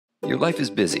Your life is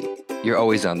busy. You're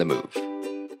always on the move.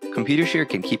 Computershare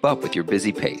can keep up with your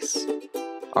busy pace.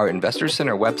 Our Investor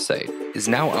Center website is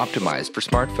now optimized for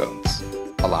smartphones,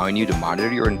 allowing you to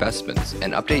monitor your investments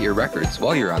and update your records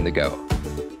while you're on the go.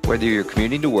 Whether you're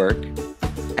commuting to work,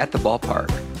 at the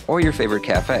ballpark, or your favorite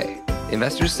cafe,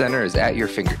 Investor Center is at your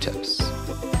fingertips.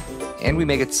 And we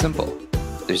make it simple.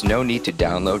 There's no need to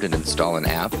download and install an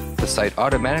app. The site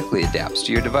automatically adapts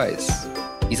to your device.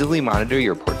 Easily monitor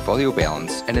your portfolio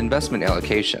balance and investment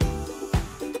allocation.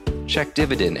 Check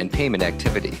dividend and payment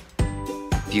activity.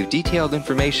 View detailed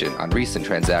information on recent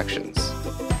transactions.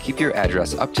 Keep your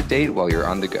address up to date while you're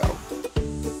on the go.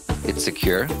 It's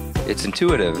secure, it's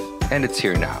intuitive, and it's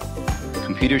here now.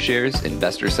 Computershare's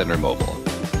Investor Center Mobile.